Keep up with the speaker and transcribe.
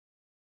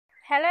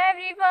Hello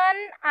everyone,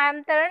 I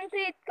am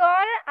Taranpreet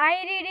Kaur. I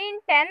read in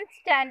 10th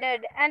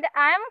standard and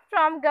I am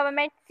from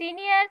Government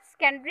Senior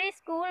Secondary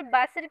School,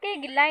 Basar Ke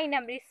Gilla in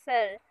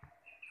Amritsar.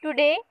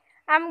 Today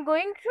I am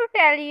going to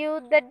tell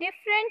you the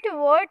different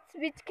words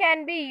which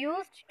can be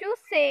used to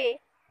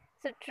say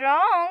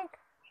strong.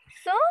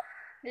 So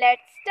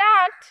let's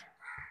start.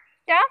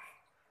 Tough,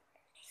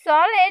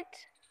 solid,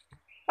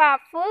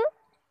 powerful,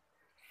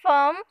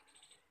 firm,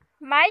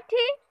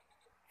 mighty,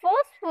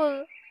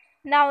 forceful.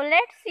 Now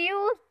let's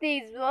use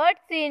these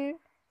words in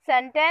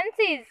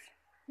sentences.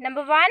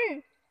 Number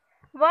 1.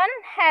 One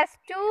has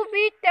to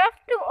be tough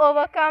to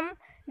overcome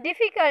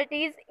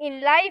difficulties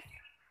in life.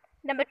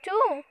 Number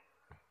 2.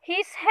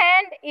 His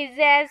hand is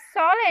as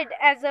solid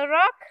as a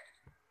rock.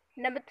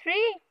 Number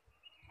 3.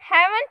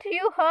 Haven't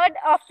you heard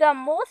of the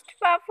most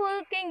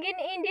powerful king in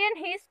Indian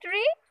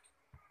history?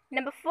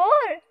 Number 4.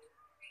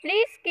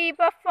 Please keep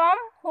a firm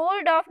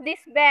hold of this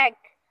bag.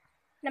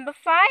 Number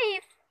 5.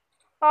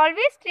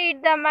 Always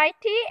treat the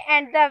mighty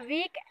and the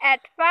weak at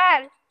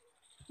par.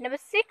 Number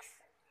 6.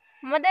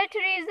 Mother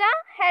Teresa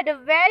had a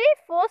very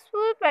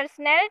forceful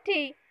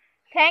personality.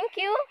 Thank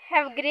you.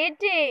 Have a great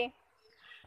day.